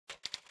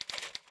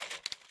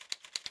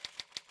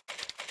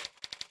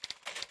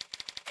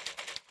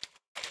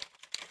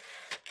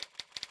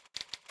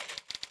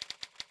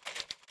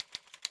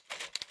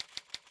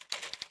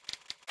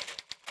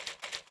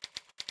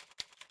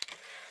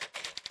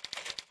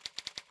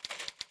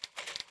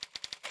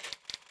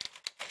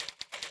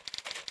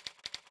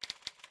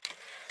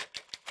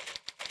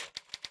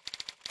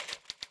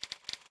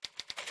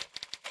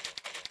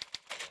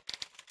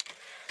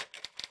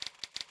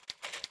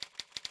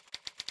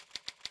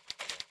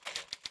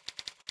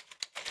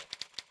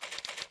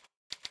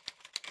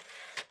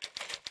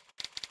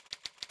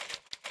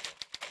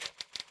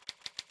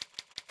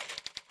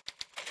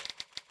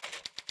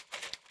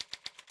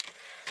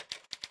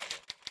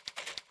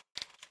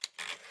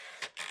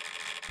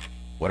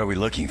What are we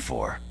looking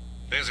for?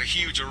 There's a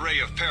huge array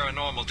of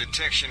paranormal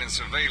detection and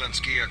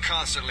surveillance gear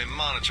constantly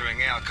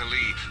monitoring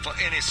Alkali for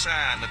any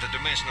sign that the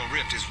dimensional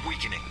rift is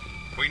weakening.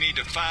 We need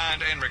to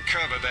find and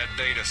recover that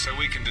data so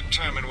we can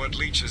determine what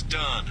Leech has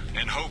done,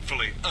 and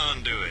hopefully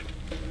undo it.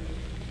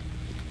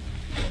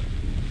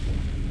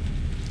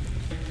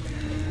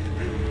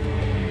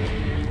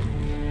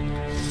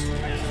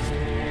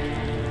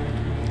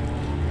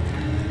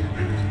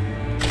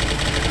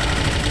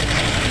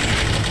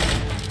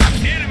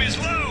 Enemy's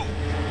low!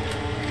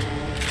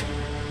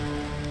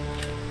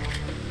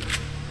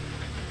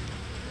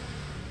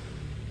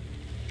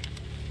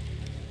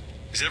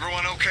 Is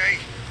everyone okay?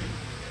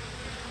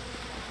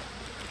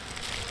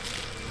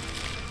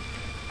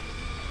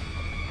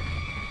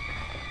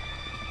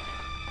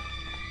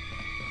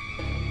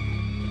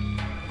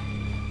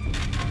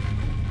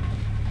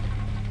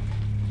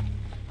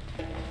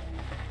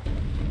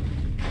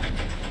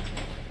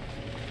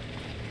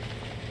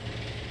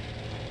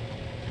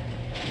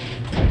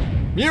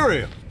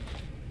 Muriel!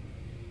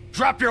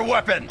 Drop your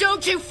weapon!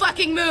 Don't you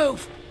fucking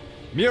move!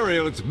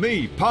 Muriel, it's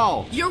me,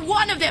 Paul. You're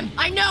one of them!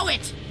 I know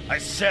it! I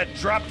said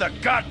drop the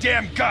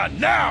goddamn gun,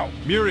 now!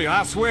 Muriel,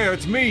 I swear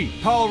it's me,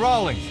 Paul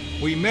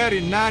Rawlings. We met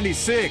in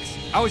 '96.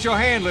 I was your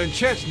handler in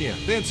Chechnya,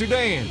 then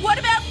Sudan. What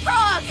about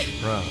Prague?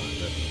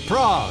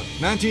 Prague,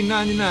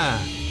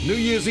 1999. New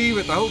Year's Eve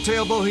at the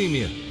Hotel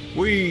Bohemia.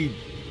 We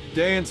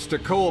danced a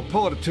Cole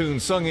Porter tune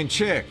sung in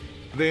Czech,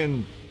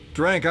 then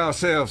drank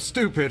ourselves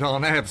stupid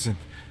on absinthe.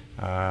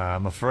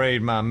 I'm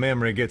afraid my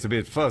memory gets a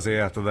bit fuzzy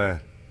after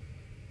that.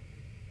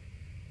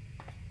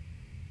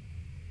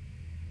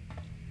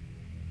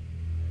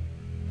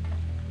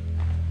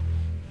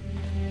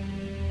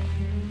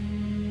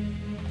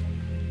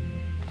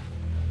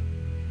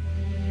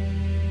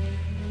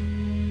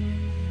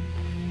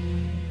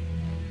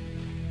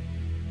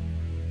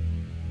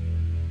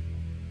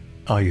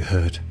 Are you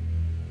hurt?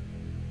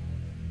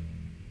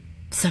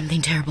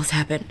 Something terrible's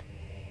happened.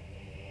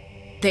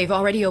 They've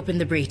already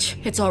opened the breach.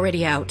 It's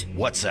already out.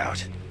 What's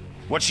out?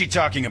 What's she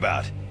talking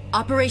about?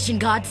 Operation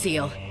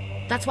Godseal.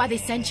 That's why they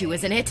sent you,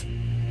 isn't it?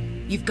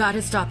 You've got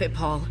to stop it,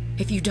 Paul.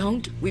 If you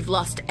don't, we've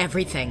lost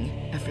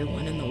everything.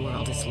 Everyone in the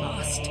world is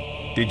lost.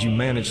 Did you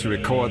manage to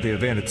record the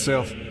event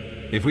itself?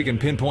 If we can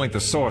pinpoint the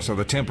source of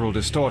the temporal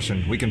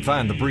distortion, we can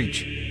find the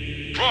breach.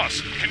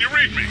 Ross, can you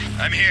read me?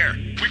 I'm here.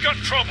 We got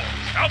trouble.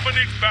 Alpha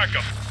needs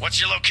backup.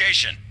 What's your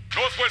location?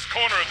 Northwest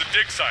corner of the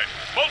dig site.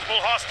 Multiple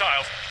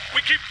hostiles. We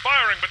keep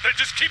firing, but they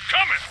just keep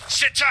coming.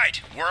 Sit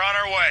tight. We're on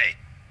our way.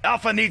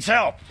 Alpha needs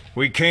help.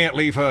 We can't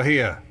leave her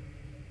here.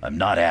 I'm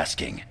not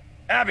asking.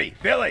 Abby,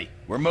 Billy,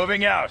 we're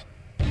moving out.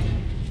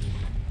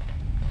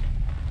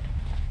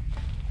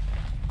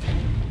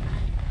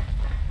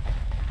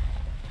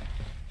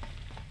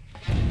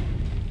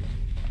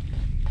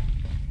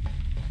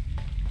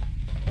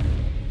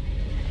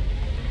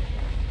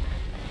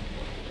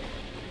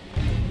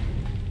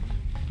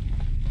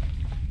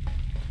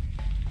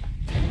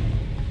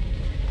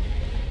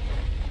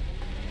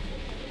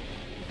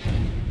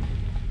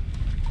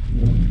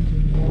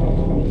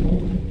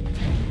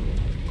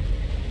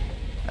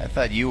 I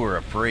thought you were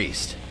a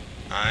priest.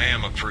 I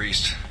am a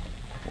priest.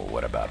 Well,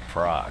 what about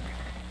Prague?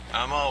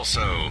 I'm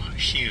also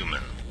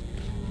human.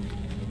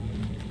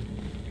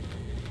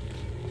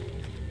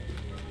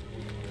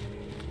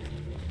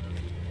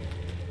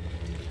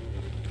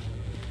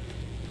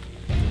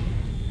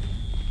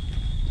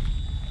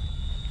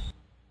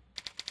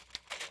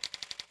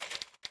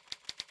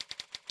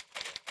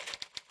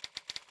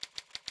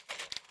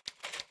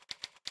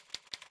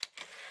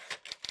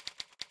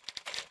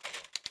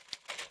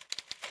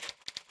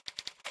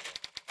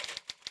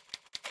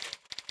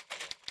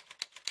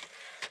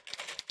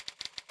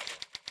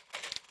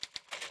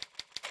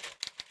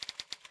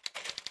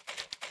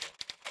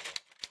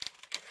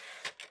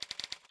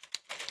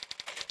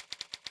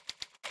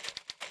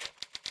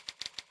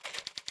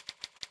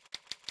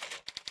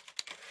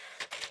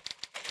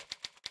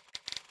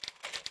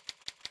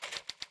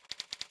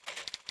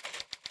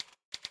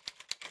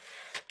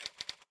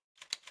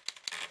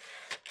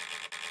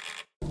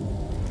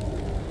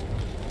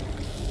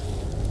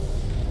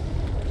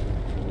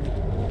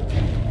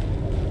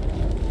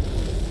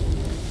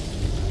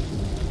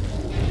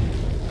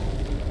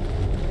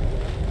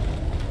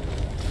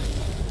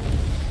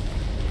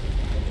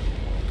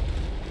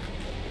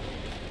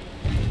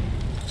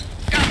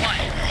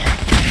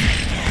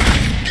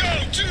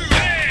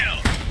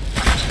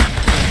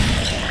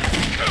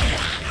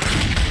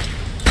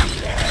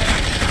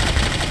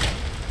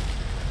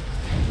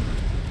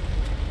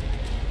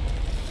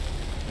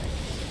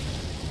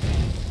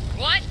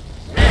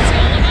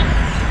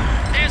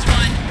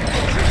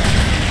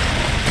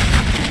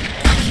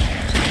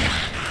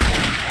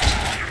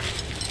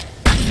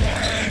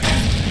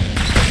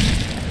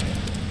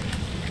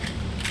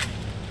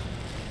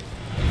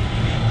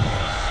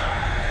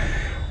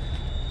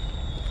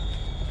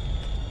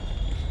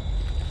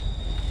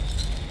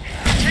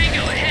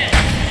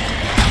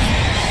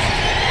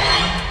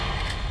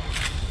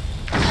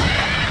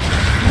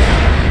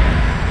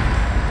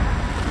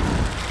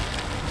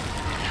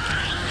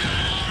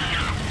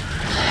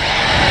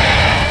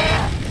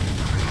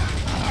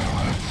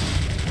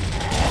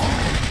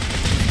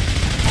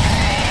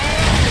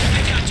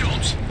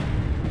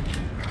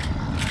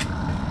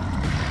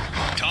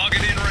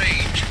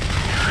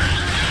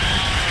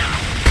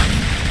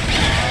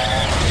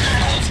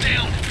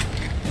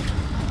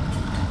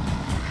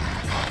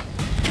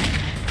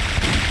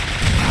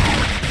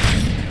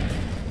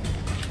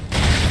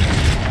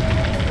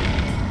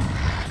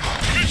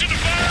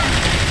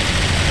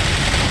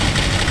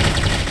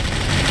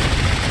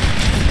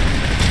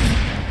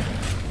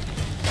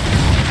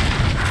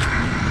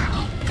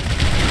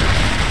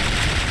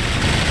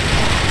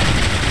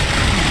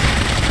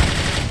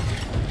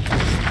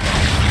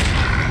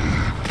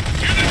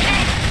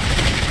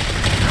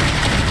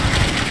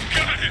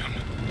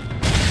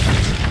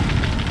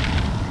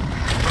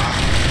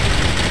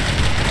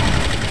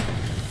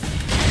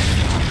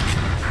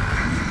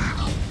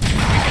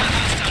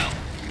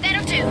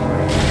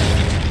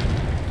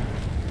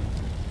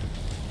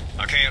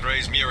 can't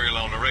raise Muriel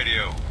on the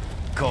radio.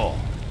 Cole,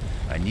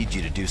 I need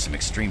you to do some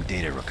extreme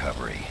data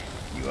recovery.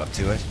 You up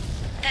to it?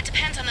 That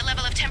depends on the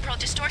level of temporal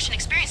distortion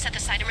experienced at the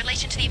site in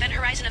relation to the event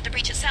horizon of the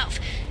breach itself.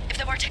 If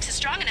the vortex is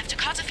strong enough to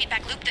cause a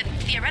feedback loop, then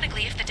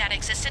theoretically, if the data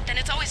existed, then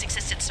it's always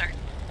existed, sir.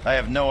 I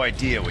have no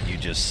idea what you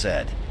just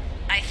said.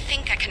 I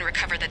think I can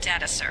recover the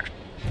data, sir.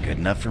 Good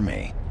enough for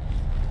me.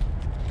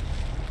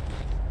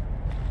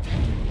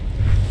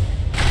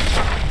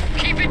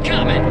 Keep it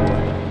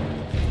coming!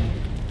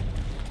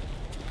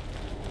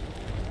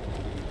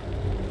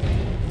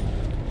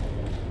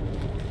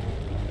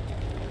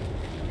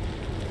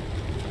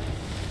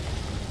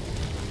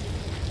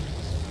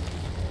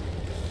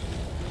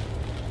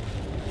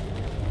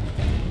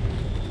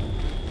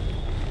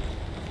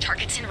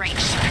 Target's in range,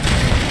 sir.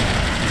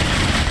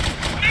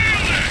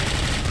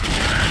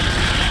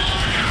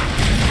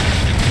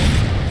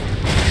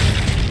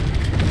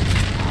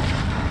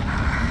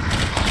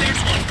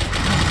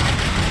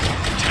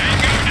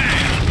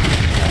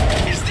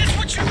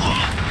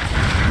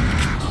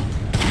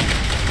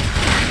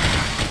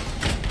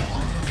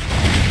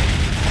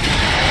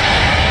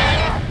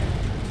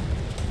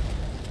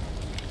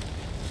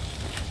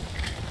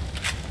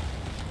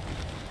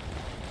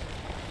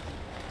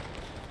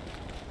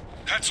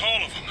 That's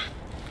all of them.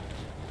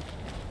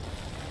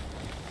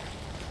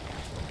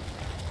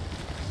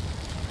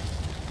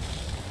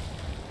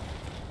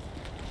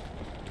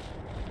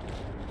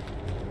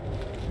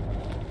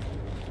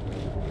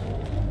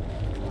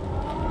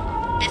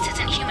 This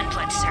isn't human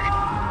blood, sir.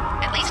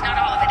 At least not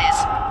all of it is.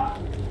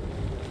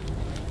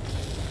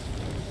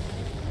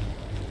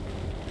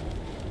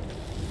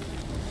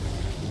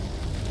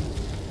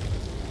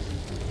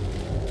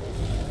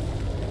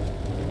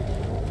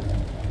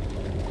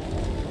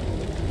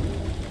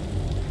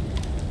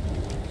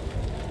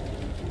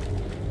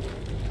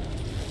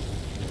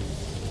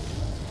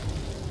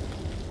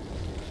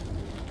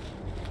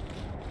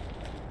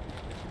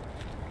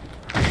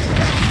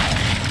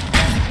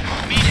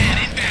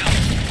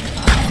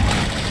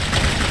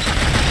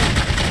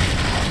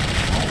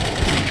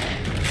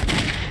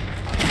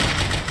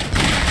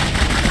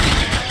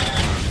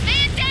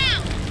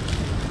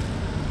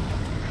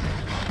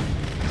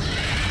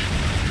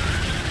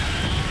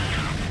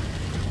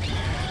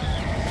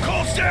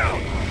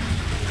 Down!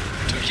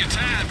 Took your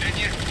time, didn't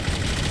you?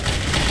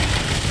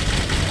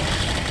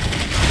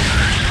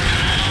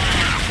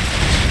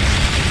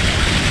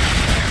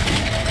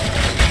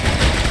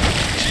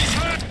 She's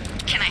hurt!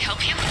 Can I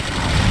help you?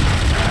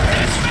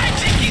 That's right,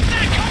 Tinky!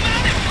 Come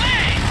out and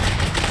play!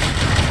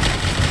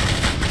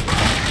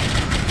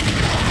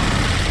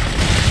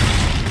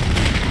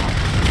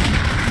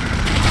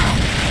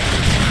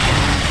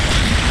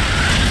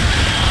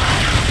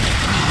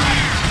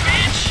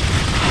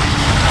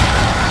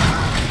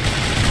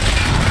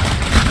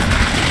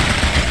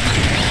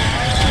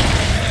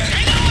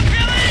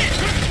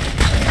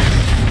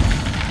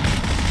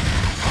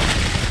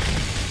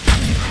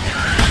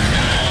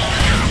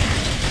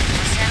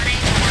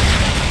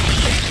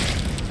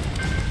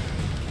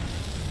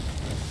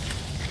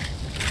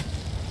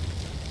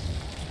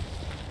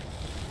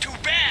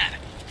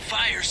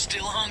 Fire's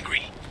still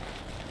hungry.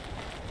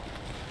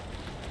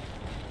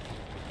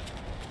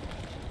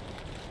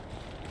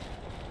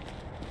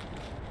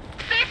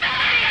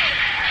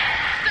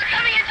 They're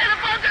coming into the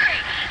bunker!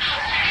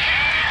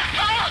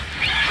 Oh,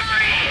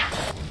 hurry!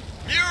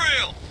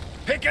 Muriel!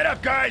 Pick it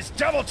up, guys!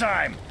 Double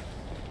time!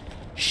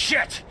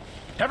 Shit!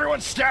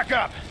 Everyone stack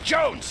up!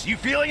 Jones, you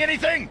feeling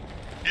anything?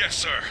 Yes,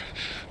 sir.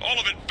 All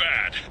of it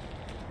bad.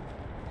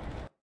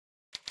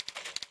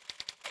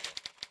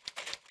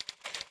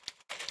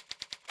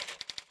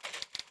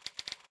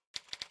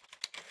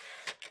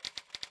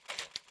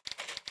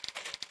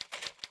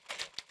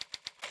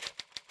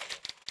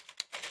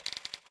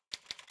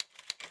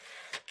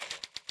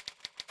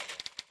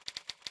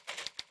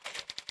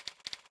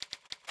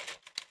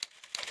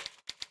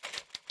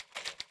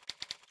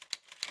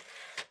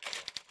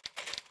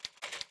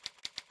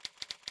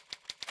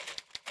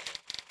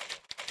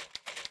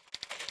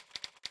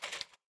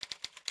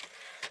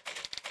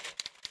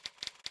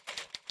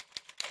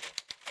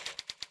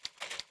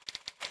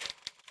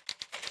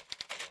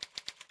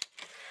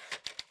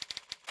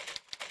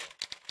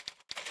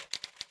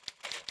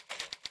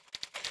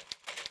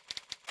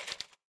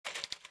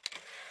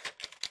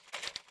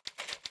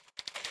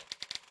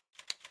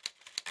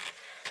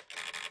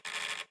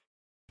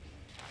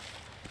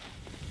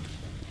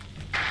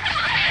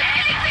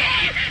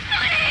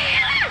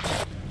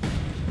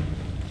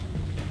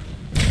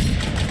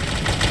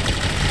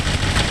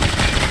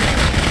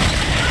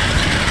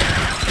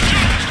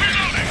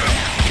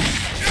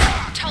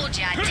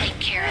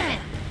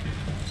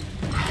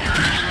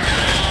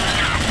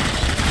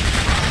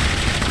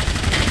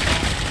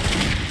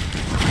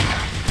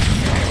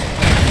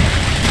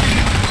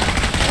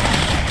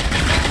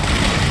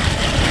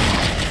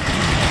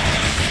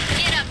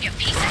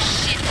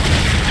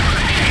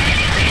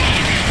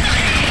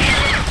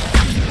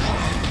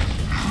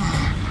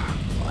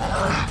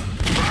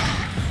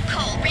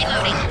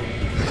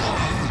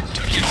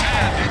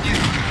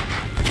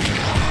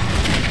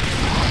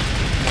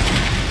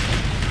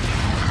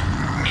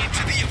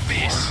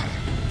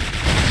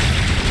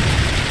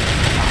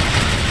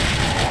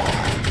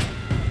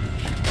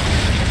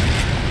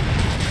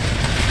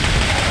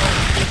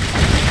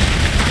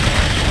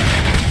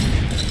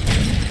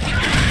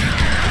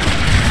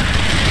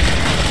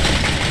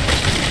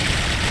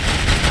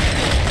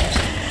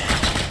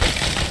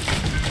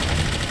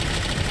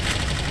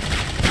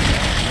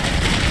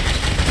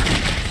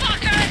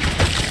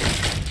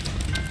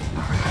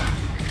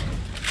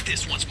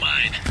 This one's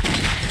mine.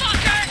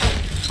 Fucker!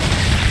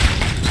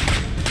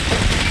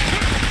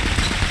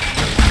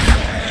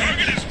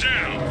 Target is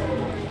down.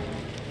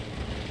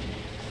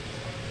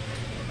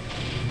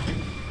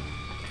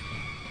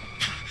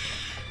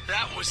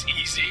 That was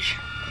easy.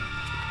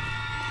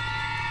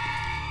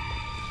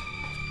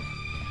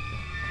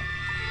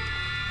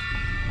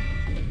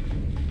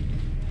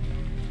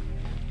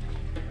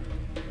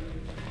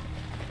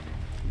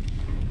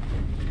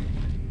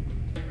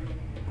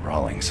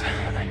 Rawlings.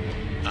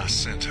 I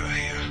sent her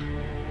here.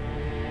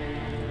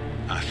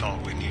 I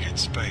thought we needed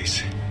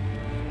space.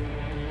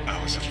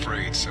 I was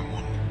afraid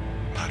someone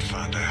might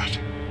find out.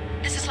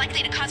 This is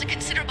likely to cause a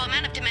considerable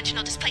amount of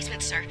dimensional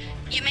displacement, sir.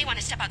 You may want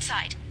to step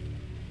outside.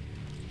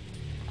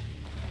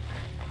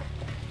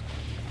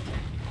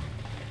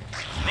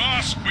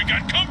 Ross, we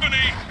got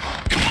company.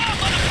 Come on,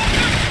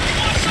 motherfucker! You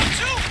want some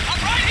too? I'm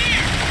right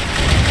here!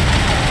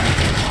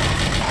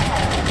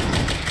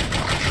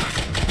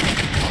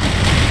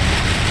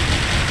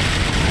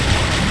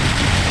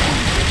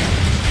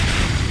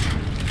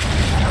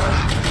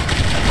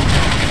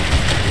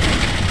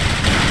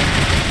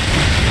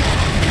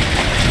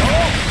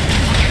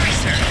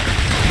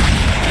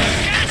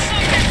 Got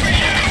something for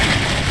you!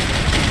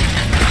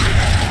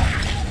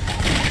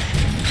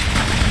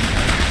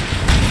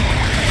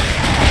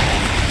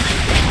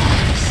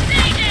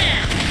 Stay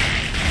down!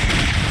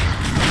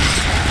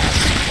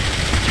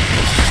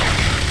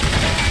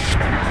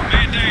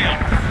 Man down.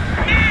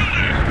 Nailed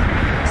it.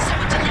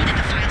 Someone deleted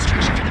the file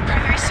structure from the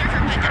primary server,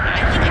 but I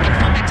think I can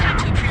fall back time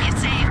to a previous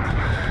save.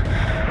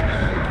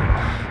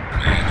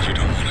 Man, you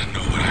don't want to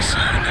know what I saw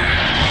in there.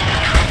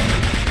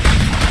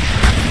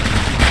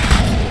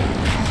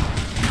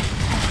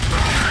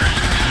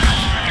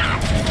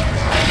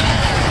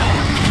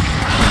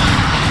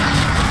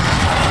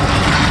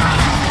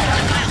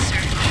 The file,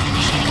 sir.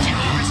 Initiating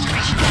temporal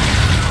restoration.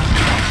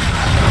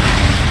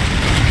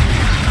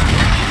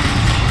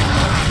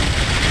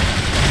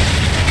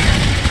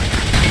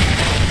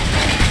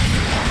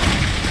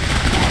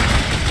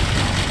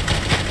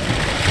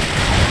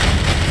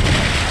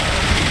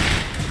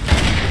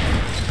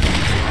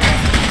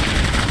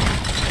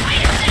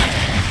 Wait a sec!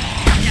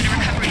 Data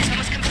recovery is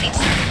almost complete,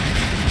 sir.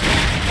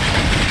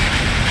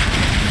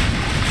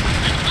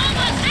 I'm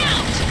almost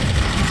out!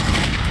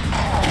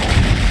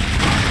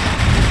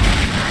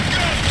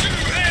 Go to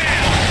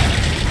hell.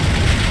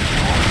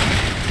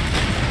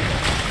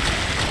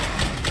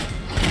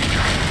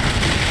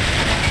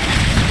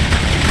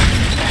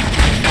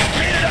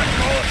 Clean it up,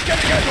 Cole. It's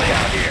getting ugly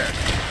out here.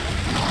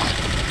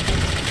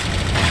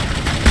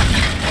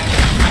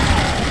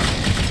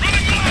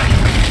 Running low.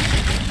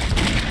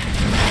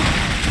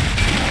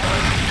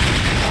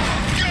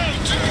 Go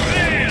to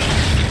hell.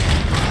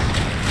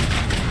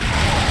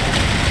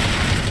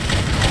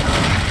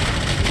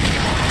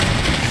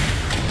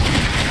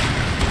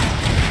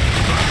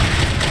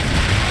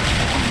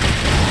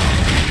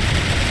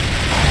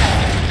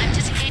 I'm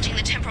disengaging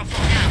the temporal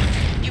fold now.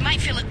 You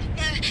might feel a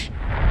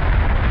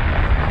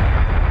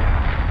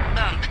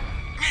bump.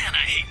 Man,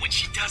 I hate when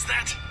she does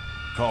that.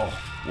 Cole,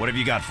 what have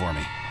you got for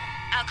me?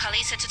 Alkali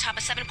sits atop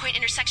a 7-point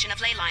intersection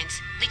of ley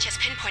lines. Leech has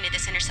pinpointed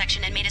this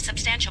intersection and made a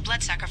substantial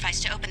blood sacrifice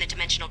to open the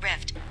dimensional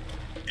rift.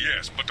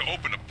 Yes, but to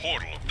open a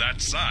portal of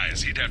that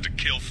size, he'd have to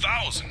kill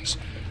thousands.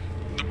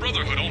 The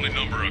Brotherhood only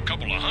number a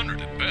couple of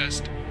hundred at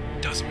best.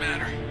 Doesn't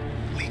matter.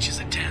 Leech is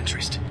a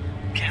tantrist.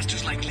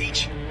 Casters like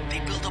Leech, they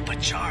build up a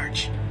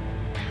charge.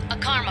 A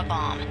karma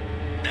bomb.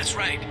 That's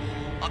right.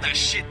 All that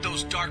shit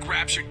those dark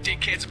rapture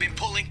dickheads have been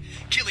pulling,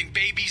 killing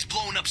babies,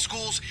 blowing up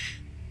schools.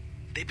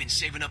 They've been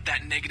saving up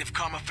that negative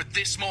karma for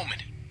this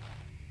moment.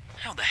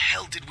 How the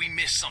hell did we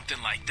miss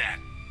something like that?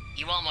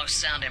 You almost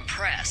sound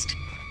impressed.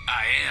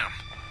 I am.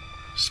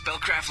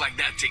 Spellcraft like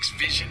that takes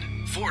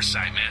vision.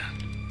 Foresight, man.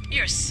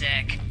 You're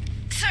sick.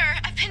 Sir,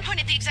 I've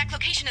pinpointed the exact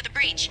location of the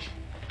breach.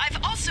 I've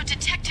also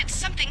detected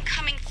something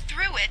coming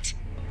through it.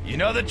 You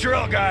know the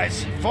drill,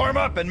 guys. Form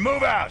up and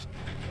move out.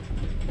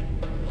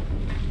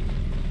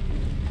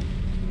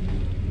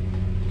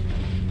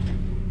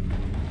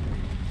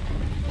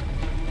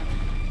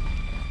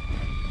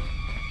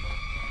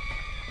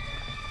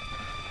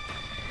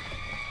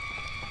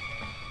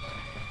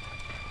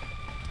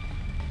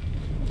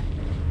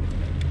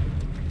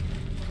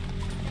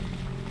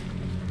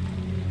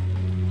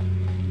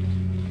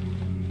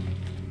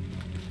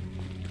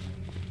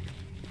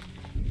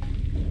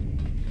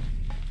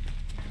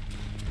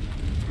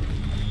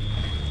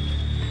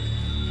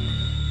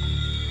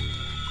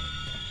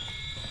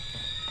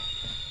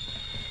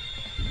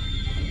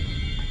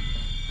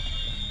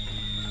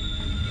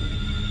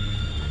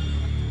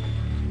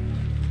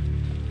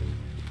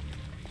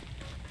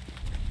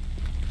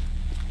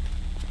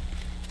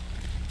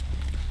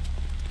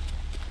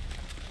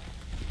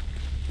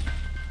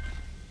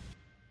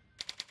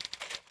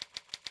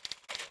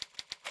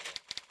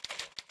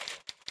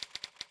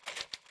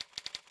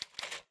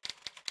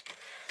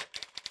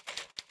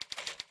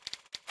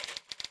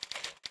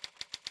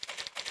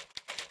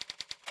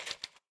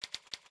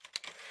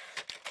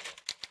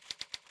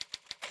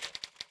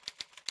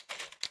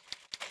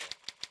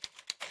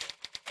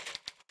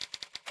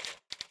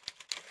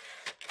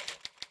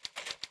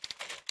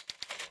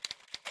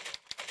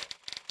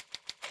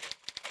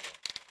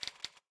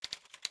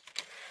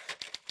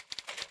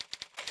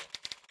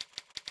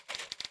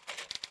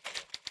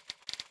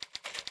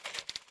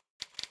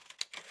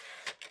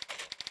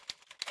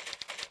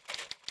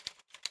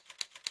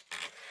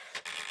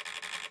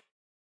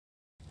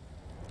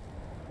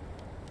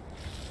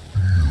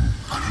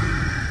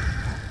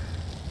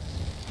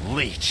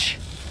 beach.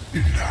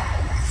 And how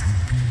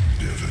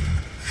have you been, Devin?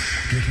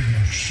 Getting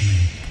much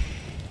sleep?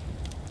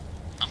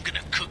 I'm gonna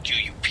cook you,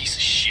 you piece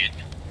of shit.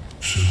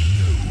 So no,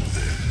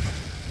 then.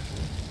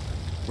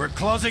 We're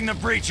closing the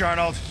breach,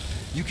 Arnold.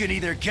 You can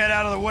either get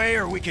out of the way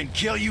or we can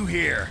kill you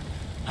here.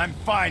 I'm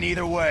fine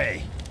either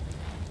way.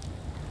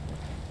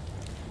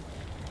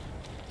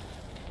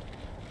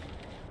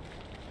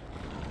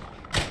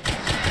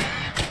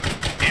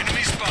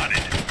 Enemy spotted.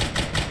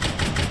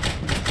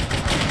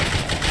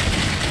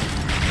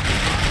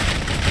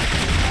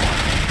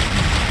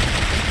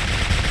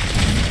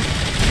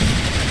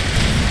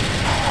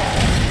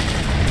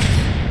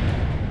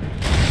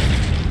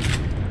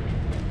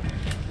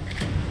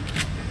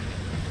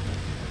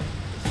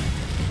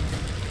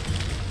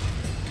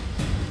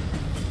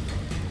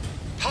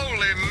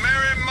 Holy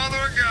Mary, Mother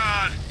of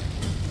God!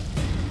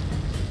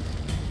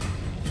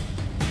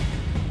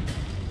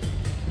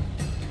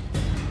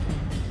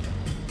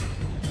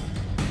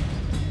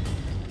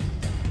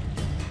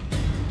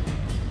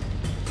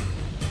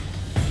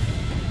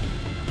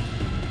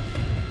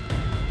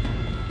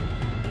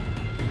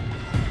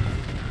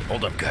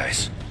 Hold up,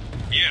 guys.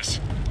 Yes.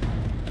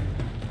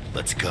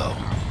 Let's go.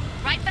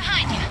 Right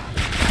behind you.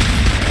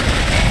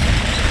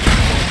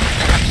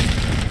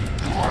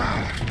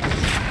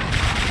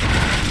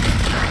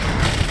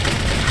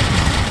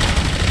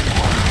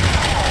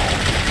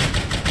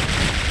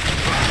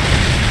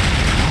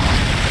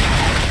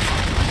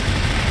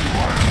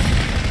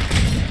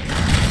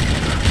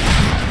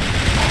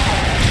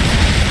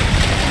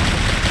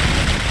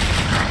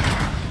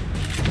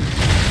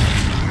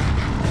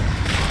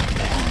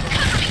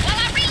 Cover me while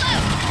I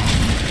reload.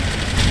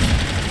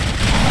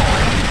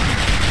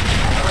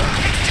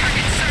 Next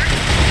target, sir.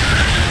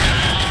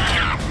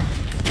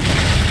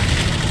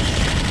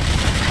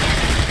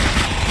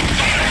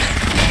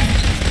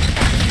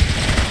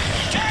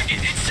 Target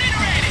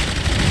incinerated!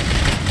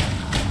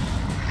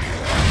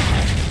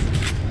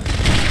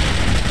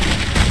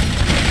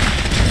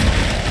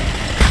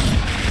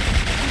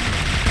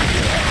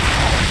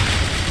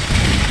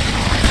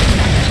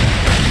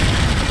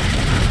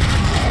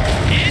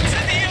 Into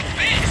the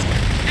abyss!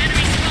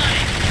 Enemy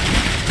spotted.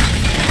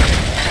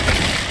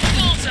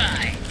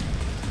 Bullseye.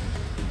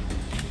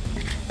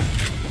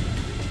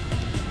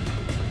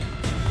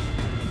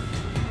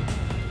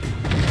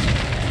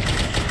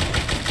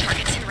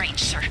 Target's in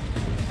range, sir.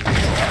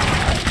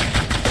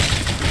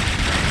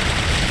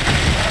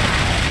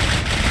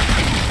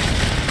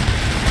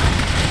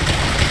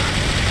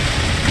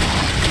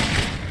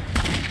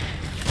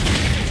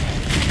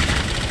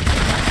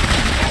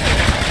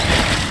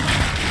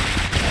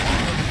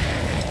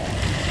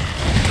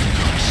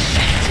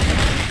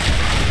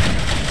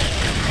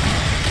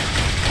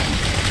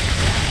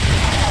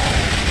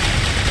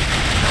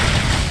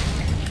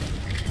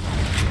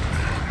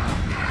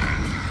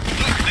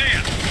 Look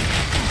there!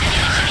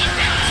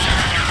 Inbound, sir.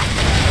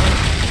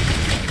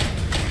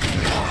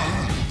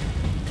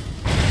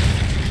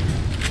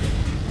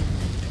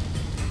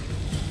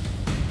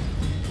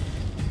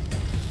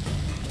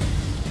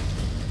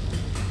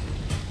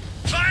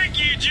 Thank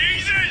you,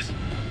 Jesus!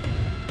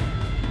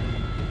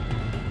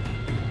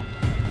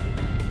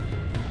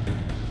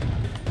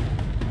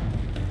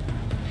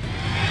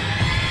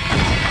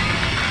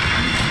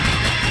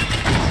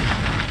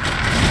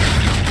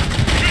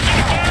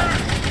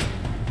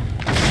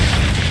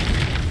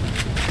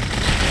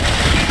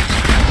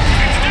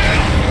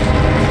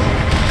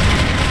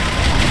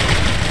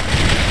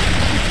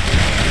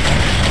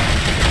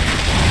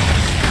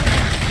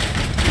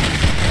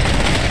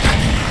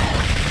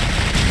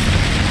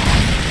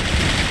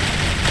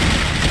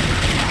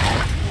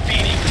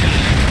 Feeding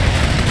time.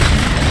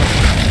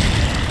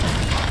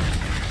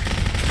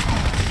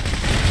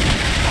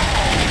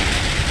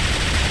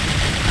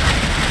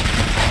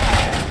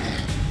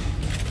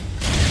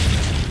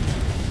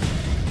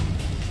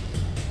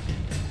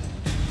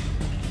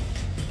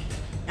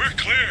 We're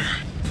clear.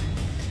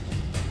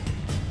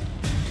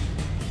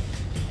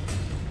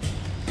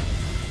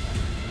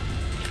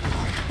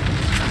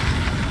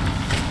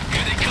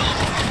 Here they come.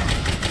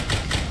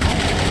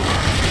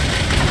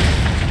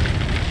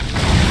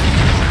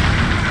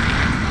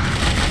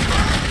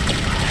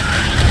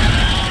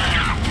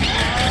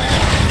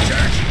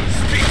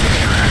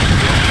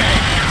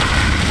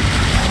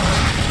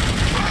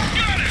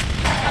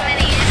 How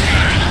many is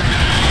there?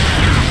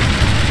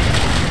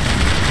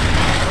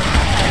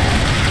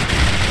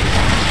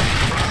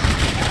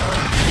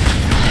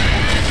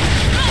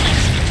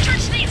 Rollins,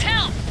 Church needs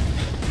help.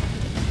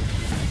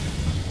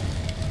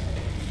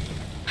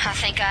 I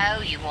think I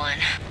owe you one.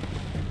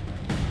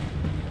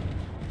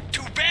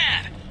 Too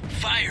bad.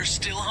 Fire's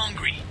still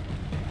hungry.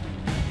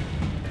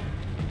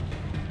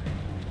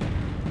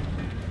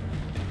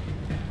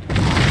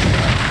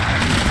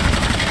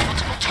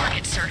 Multiple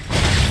targets, sir.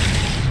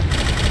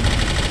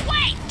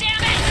 Wait,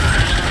 damn it!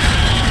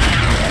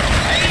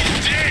 He's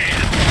dead!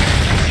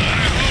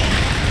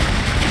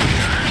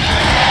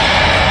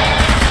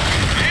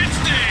 It's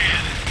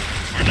dead!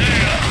 For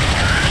now!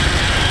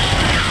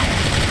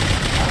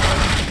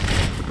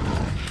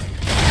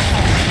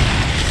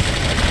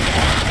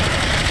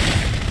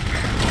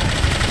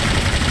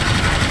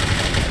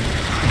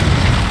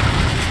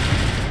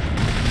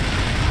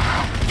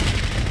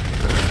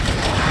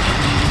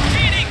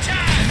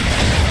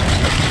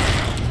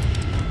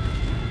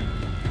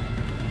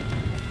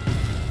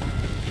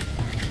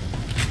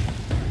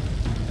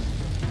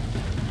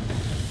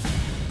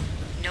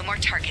 No more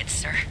targets,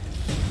 sir.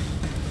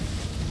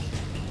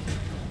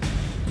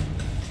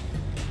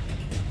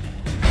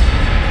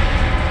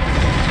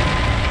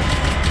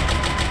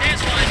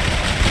 There's one.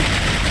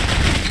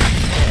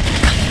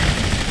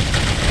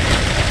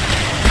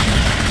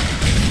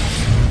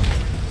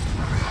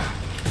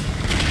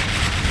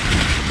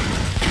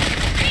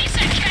 Piece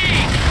of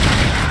cake!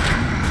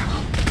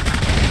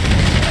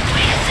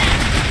 Wait a sec!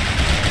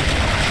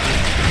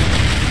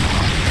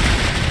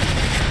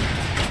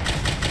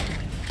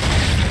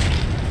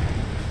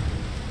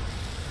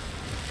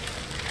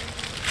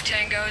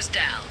 Tango's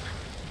down.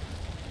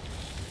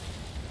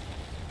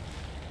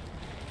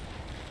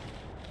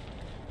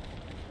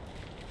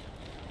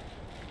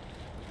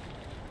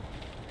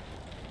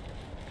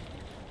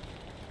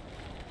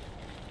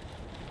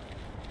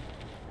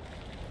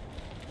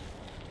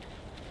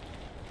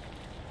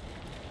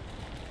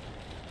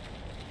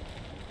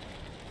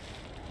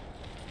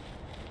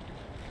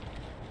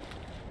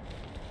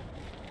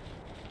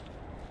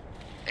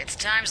 It's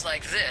times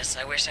like this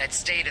I wish I'd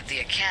stayed at the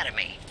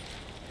academy.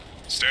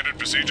 Standard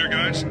procedure,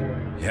 guys?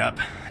 Yep,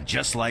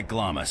 just like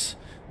Glamis.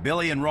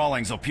 Billy and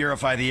Rawlings will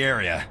purify the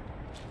area.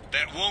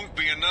 That won't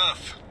be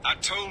enough. I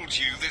told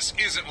you this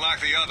isn't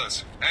like the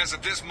others. As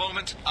of this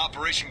moment,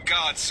 Operation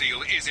God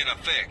Seal is in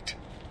effect.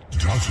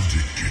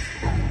 Doesn't it get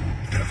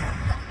old, Devon?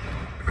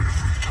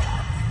 Every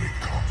time we make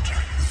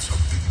contact with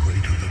something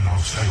greater than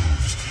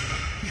ourselves,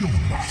 your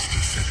master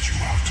sets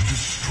you out to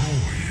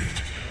destroy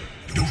it.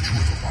 Don't you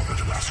ever bother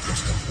to ask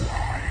yourself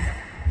why?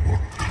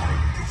 What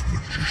kind of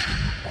magician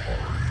are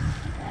you?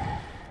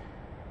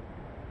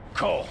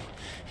 Cole,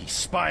 he's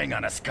spying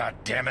on us,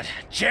 goddammit.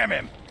 Jam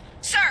him!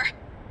 Sir!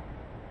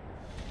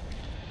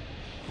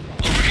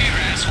 Over here,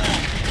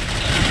 asshole.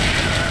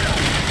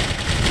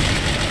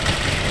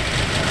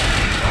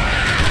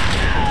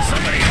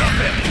 Somebody help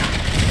him!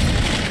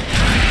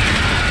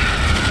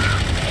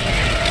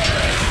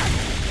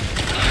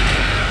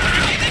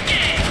 Underneath the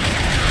gang.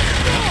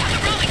 The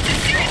Rollings is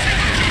seriously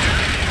wounded!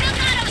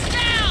 Delgado's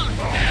down!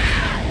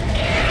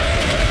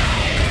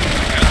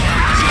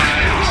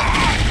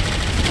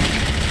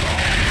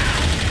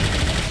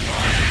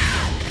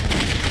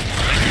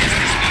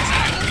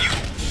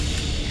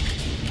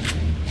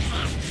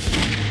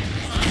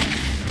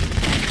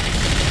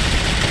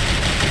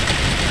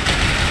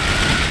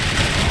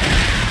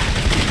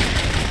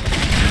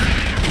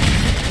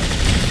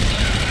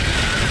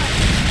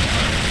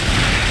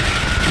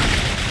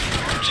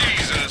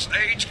 Jesus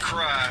H.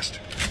 Christ.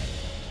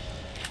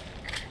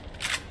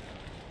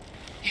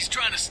 He's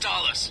trying to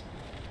stall us.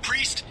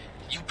 Priest,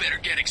 you better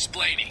get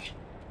explaining.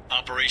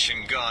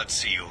 Operation God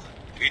Seal.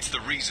 It's the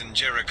reason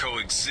Jericho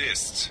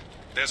exists.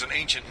 There's an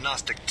ancient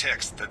Gnostic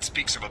text that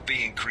speaks of a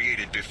being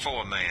created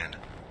before man.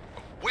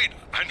 Wait,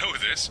 I know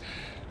this.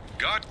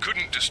 God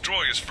couldn't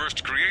destroy his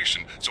first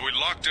creation, so he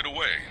locked it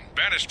away,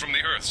 banished from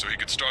the earth so he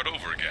could start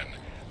over again.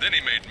 Then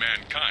he made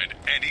mankind,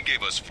 and he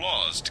gave us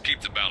flaws to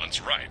keep the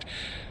balance right.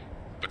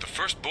 But the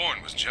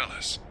firstborn was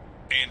jealous.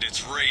 And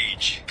its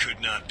rage could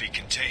not be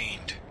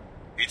contained.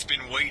 It's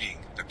been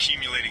waiting,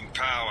 accumulating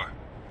power.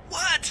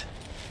 What?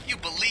 You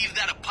believe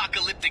that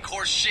apocalyptic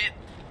horse shit?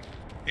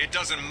 It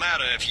doesn't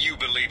matter if you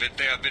believe it,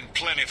 there have been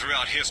plenty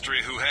throughout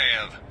history who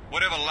have.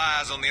 Whatever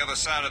lies on the other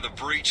side of the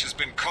breach has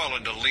been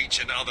calling to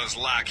Leech and others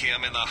like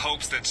him in the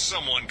hopes that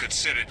someone could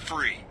set it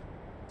free.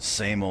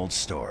 Same old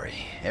story.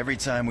 Every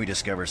time we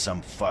discover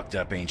some fucked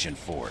up ancient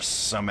force,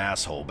 some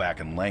asshole back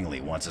in Langley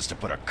wants us to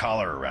put a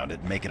collar around it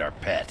and make it our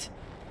pet.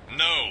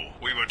 No,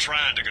 we were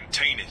trying to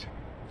contain it.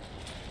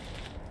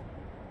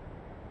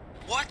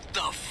 What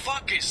the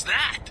fuck is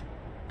that?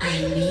 I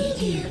need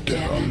you,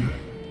 Devon.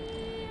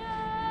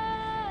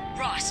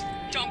 Ross,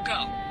 don't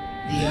go.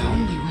 The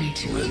only way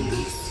to end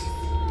this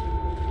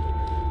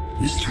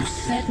is to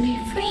set me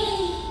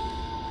free.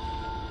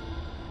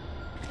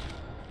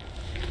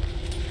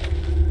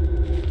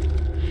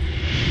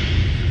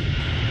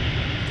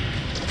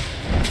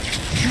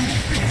 You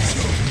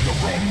serve the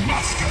wrong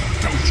master,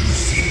 don't you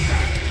see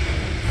that?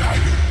 I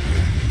don't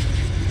blame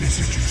you.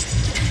 Messages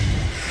from two.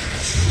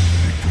 So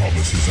many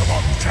promises of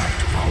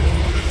untapped power,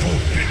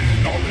 forbidden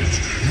knowledge,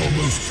 your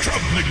most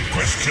troubling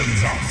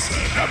questions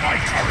answered. Am I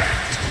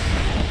correct?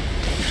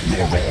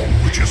 You're all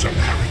witches and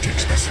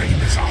heretics the same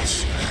as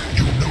us.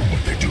 You know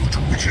what they do to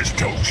witches,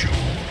 don't you?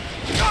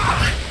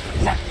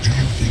 What do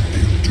you think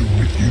they'll do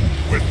with you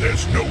when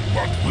there's no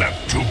one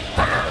left to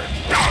burn?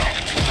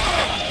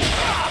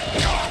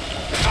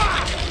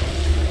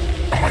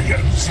 I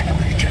am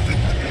sorry, Kevin,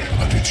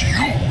 but it's you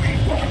he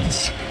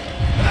wants.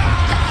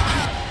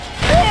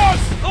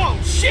 Oh,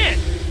 shit!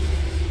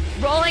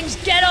 Rawlings,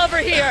 get over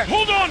here!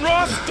 Hold on,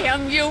 Ross!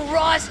 Damn you,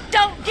 Ross!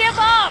 Don't give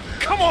up!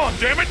 Come on,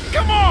 damn it!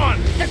 Come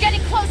on! They're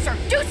getting closer!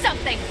 Do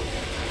something!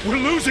 We're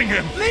losing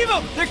him! Leave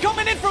him! They're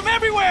coming in from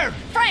everywhere!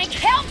 Frank,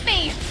 help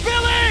me!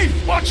 Billy!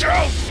 Watch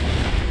out!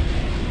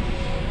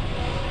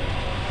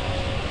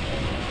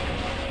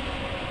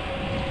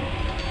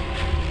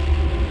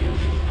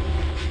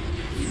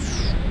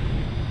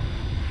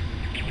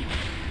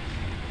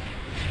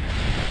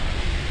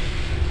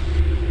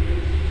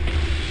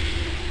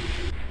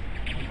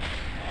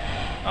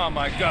 Oh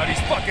my god,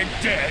 he's fucking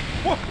dead.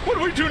 What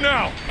do we do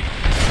now?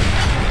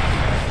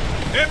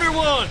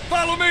 Everyone,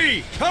 follow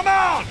me! Come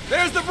on!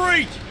 There's the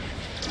breach!